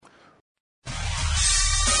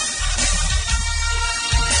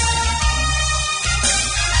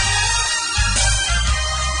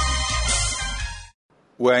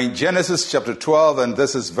We're in Genesis chapter 12, and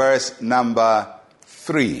this is verse number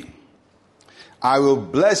 3. I will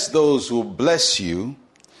bless those who bless you,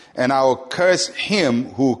 and I will curse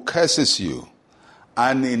him who curses you.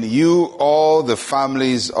 And in you all the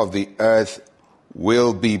families of the earth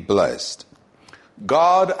will be blessed.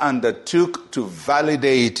 God undertook to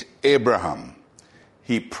validate Abraham.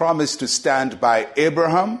 He promised to stand by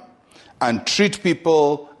Abraham and treat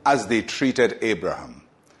people as they treated Abraham.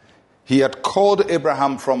 He had called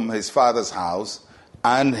Abraham from his father's house,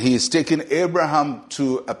 and he's taken Abraham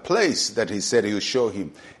to a place that he said he would show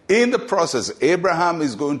him. In the process, Abraham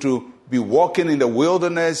is going to be walking in the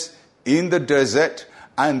wilderness, in the desert,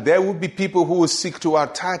 and there will be people who will seek to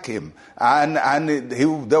attack him, and there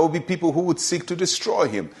will be people who would seek to destroy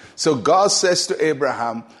him. So God says to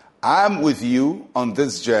Abraham, I'm with you on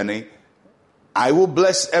this journey. I will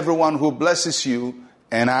bless everyone who blesses you,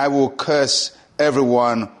 and I will curse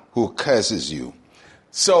everyone who curses you.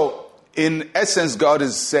 So, in essence, God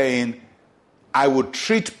is saying, I will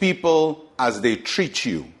treat people as they treat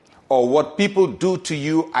you. Or what people do to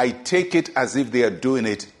you, I take it as if they are doing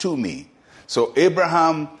it to me. So,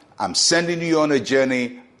 Abraham, I'm sending you on a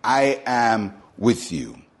journey. I am with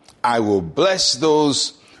you. I will bless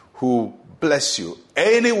those who bless you.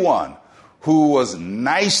 Anyone who was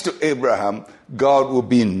nice to Abraham, God will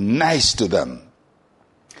be nice to them.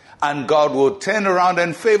 And God will turn around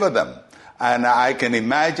and favor them. And I can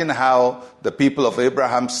imagine how the people of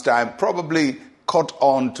Abraham's time probably caught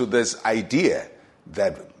on to this idea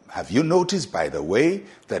that, have you noticed, by the way,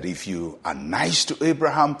 that if you are nice to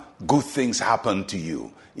Abraham, good things happen to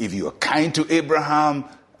you. If you are kind to Abraham,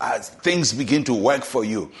 things begin to work for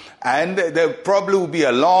you. And there probably will be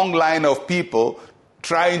a long line of people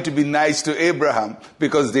trying to be nice to Abraham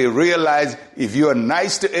because they realize if you are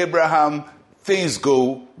nice to Abraham, things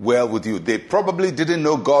go well with you. They probably didn't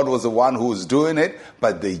know God was the one who was doing it,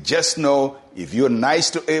 but they just know if you're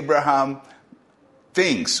nice to Abraham,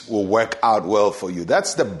 things will work out well for you.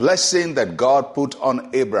 That's the blessing that God put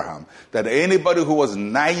on Abraham. That anybody who was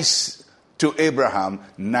nice to Abraham,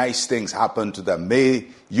 nice things happen to them. May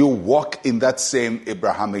you walk in that same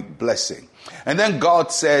Abrahamic blessing. And then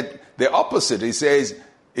God said the opposite. He says,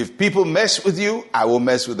 if people mess with you, I will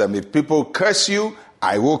mess with them. If people curse you,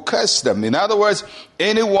 I will curse them. In other words,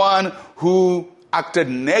 anyone who acted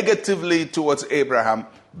negatively towards Abraham,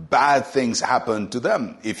 bad things happen to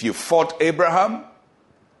them. If you fought Abraham,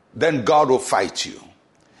 then God will fight you.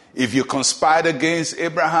 If you conspired against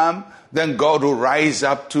Abraham, then God will rise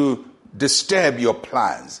up to disturb your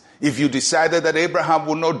plans. If you decided that Abraham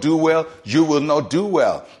will not do well, you will not do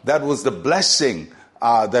well. That was the blessing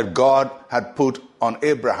that God had put on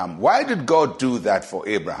Abraham. Why did God do that for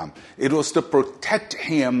Abraham? It was to protect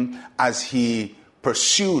him as he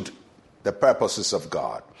pursued the purposes of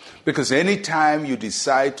God. Because anytime you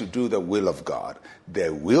decide to do the will of God,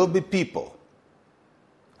 there will be people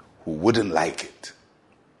who wouldn't like it.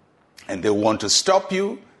 And they want to stop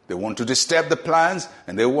you, they want to disturb the plans,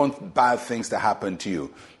 and they want bad things to happen to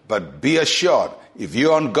you. But be assured, if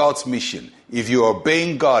you're on God's mission, if you're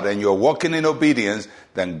obeying God and you're walking in obedience,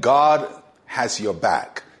 then God has your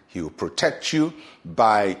back. He will protect you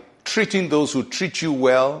by treating those who treat you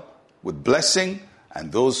well with blessing,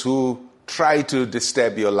 and those who try to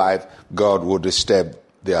disturb your life, God will disturb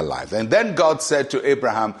their life. And then God said to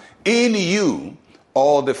Abraham, in you,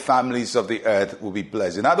 all the families of the earth will be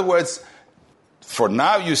blessed. In other words, for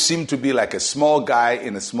now you seem to be like a small guy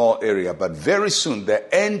in a small area, but very soon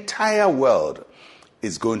the entire world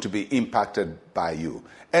is going to be impacted by you.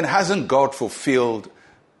 And hasn't God fulfilled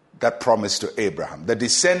that promise to Abraham? The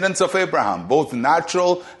descendants of Abraham, both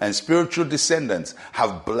natural and spiritual descendants,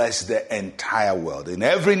 have blessed the entire world. In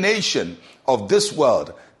every nation of this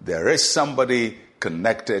world, there is somebody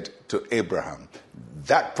connected to Abraham.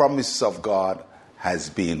 That promise of God has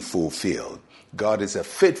been fulfilled. God is a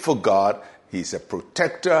faithful God. He's a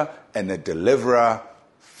protector and a deliverer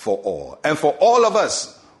for all. And for all of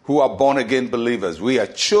us who are born-again believers, we are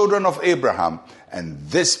children of Abraham, and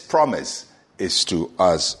this promise is to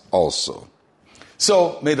us also.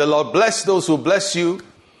 So may the Lord bless those who bless you,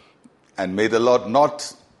 and may the Lord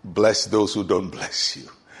not bless those who don't bless you.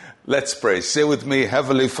 Let's pray. Say with me,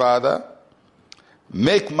 Heavenly Father,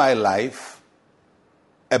 make my life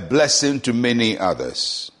a blessing to many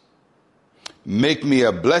others. Make me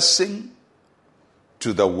a blessing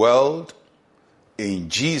to the world. In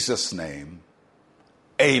Jesus' name,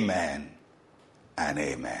 amen and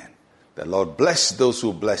amen. The Lord bless those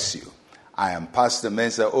who bless you. I am Pastor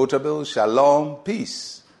Mensa Otabil. Shalom,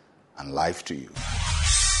 peace, and life to you.